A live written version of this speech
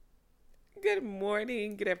Good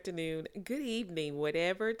morning, good afternoon, good evening,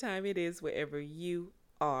 whatever time it is, wherever you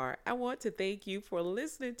are. I want to thank you for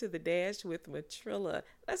listening to The Dash with Matrilla.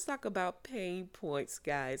 Let's talk about pain points,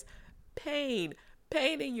 guys. Pain,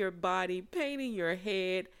 pain in your body, pain in your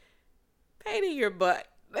head, pain in your butt.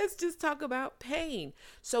 Let's just talk about pain.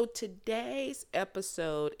 So, today's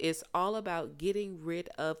episode is all about getting rid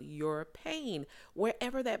of your pain,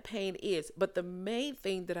 wherever that pain is. But the main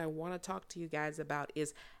thing that I want to talk to you guys about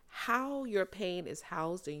is how your pain is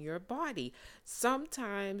housed in your body.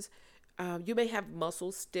 Sometimes you may have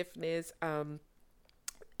muscle stiffness.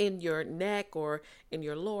 In your neck or in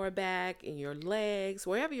your lower back, in your legs,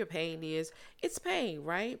 wherever your pain is, it's pain,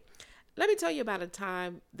 right? Let me tell you about a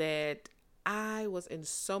time that I was in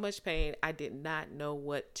so much pain, I did not know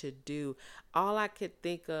what to do. All I could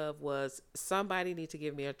think of was somebody need to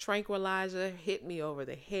give me a tranquilizer, hit me over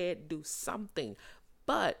the head, do something.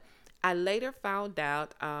 But I later found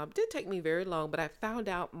out, didn't take me very long, but I found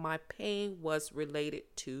out my pain was related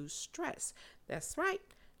to stress. That's right,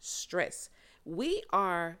 stress. We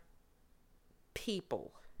are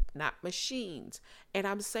people, not machines. And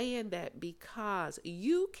I'm saying that because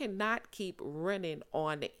you cannot keep running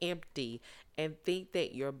on empty and think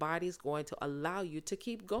that your body's going to allow you to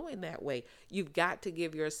keep going that way. You've got to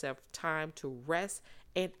give yourself time to rest.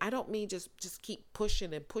 And I don't mean just keep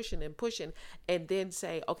pushing and pushing and pushing and then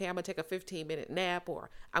say, okay, I'm going to take a 15-minute nap or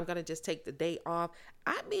I'm going to just take the day off.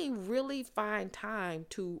 I mean, really find time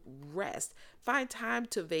to rest, find time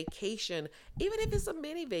to vacation, even if it's a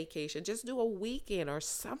mini vacation, just do a weekend or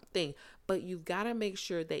something. But you've got to make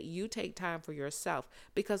sure that you take time for yourself,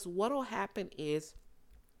 because what will happen is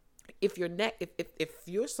if your neck, if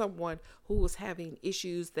you're someone who is having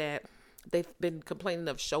issues that they've been complaining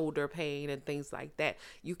of shoulder pain and things like that,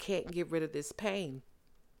 you can't get rid of this pain.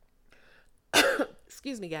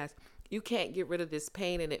 Excuse me, guys. You can't get rid of this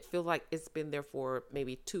pain and it feels like it's been there for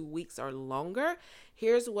maybe 2 weeks or longer.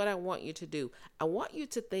 Here's what I want you to do. I want you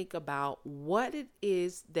to think about what it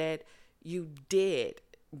is that you did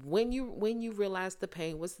when you realized the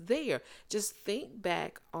pain was there. Just think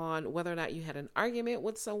back on whether or not you had an argument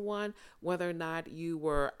with someone, whether or not you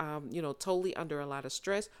were totally under a lot of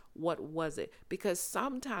stress. What was it? Because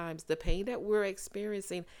sometimes the pain that we're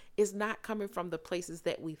experiencing is not coming from the places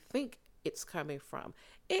that we think it's coming from.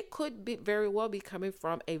 It could be very well be coming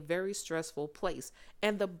from a very stressful place.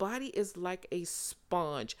 And the body is like a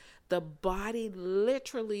sponge. The body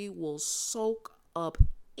literally will soak up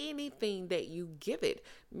anything that you give it.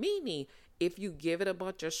 Meaning, if you give it a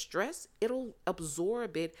bunch of stress, it'll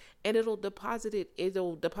absorb it and it'll deposit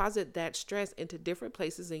that stress into different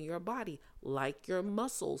places in your body, like your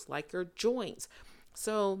muscles, like your joints.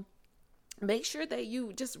 So make sure that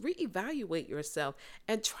you just reevaluate yourself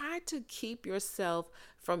and try to keep yourself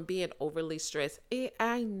from being overly stressed.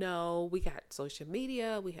 I know we got social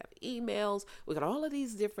media, we have emails, we got all of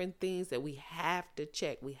these different things that we have to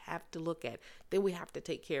check, we have to look at. Then we have to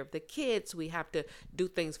take care of the kids, we have to do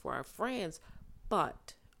things for our friends.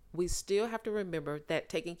 But we still have to remember that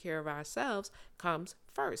taking care of ourselves comes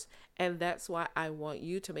first. And that's why I want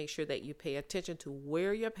you to make sure that you pay attention to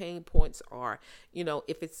where your pain points are.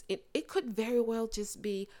 If it could very well just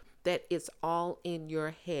be that it's all in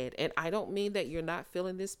your head. And I don't mean that you're not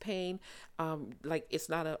feeling this pain, like it's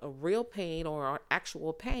not a real pain or an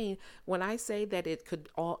actual pain. When I say that it could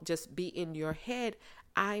all just be in your head,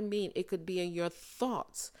 I mean it could be in your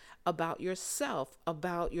thoughts about yourself,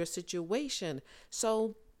 about your situation.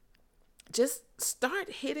 So just start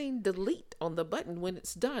hitting delete on the button when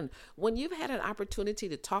it's done. When you've had an opportunity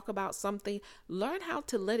to talk about something, learn how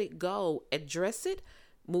to let it go, address it,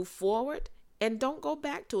 move forward, and don't go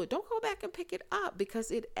back to it. Don't go back and pick it up, because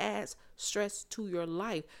it adds stress to your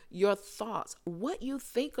life. Your thoughts, what you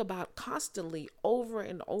think about constantly over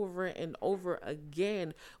and over and over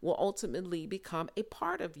again, will ultimately become a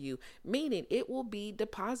part of you, meaning it will be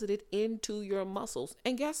deposited into your muscles.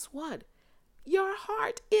 And guess what? Your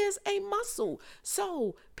heart is a muscle.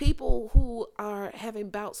 So people who are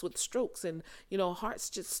having bouts with strokes and,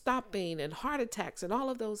 hearts just stopping and heart attacks and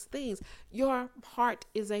all of those things, your heart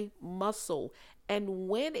is a muscle. And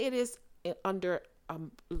when it is under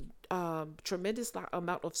tremendous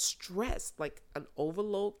amount of stress, like an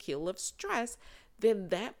overload kill of stress, then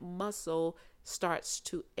that muscle starts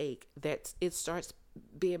to ache. It starts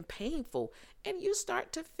being painful and you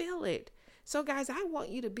start to feel it. So guys, I want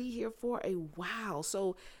you to be here for a while.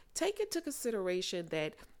 So take into consideration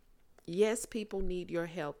that yes, people need your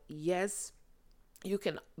help. Yes, You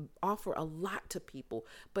can offer a lot to people,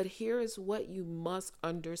 but here is what you must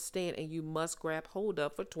understand and you must grab hold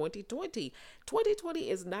of for 2020. 2020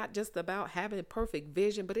 is not just about having a perfect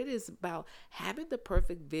vision, but it is about having the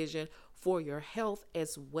perfect vision for your health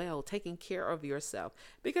as well, taking care of yourself.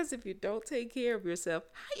 Because if you don't take care of yourself,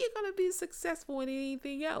 how are you going to be successful in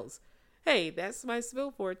anything else? Hey, that's my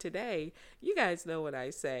spill for today. You guys know what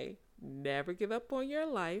I say. Never give up on your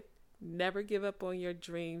life. Never give up on your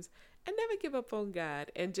dreams, and never give up on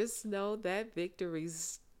God. And just know that victory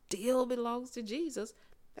still belongs to Jesus.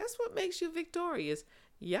 That's what makes you victorious.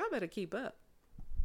 Y'all better keep up.